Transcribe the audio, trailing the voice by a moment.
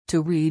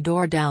To read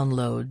or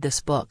download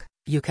this book,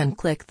 you can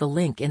click the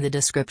link in the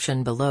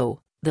description below.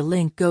 The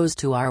link goes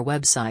to our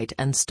website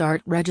and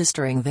start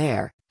registering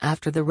there.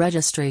 After the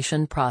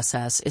registration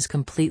process is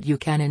complete, you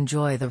can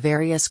enjoy the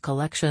various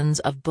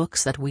collections of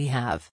books that we have.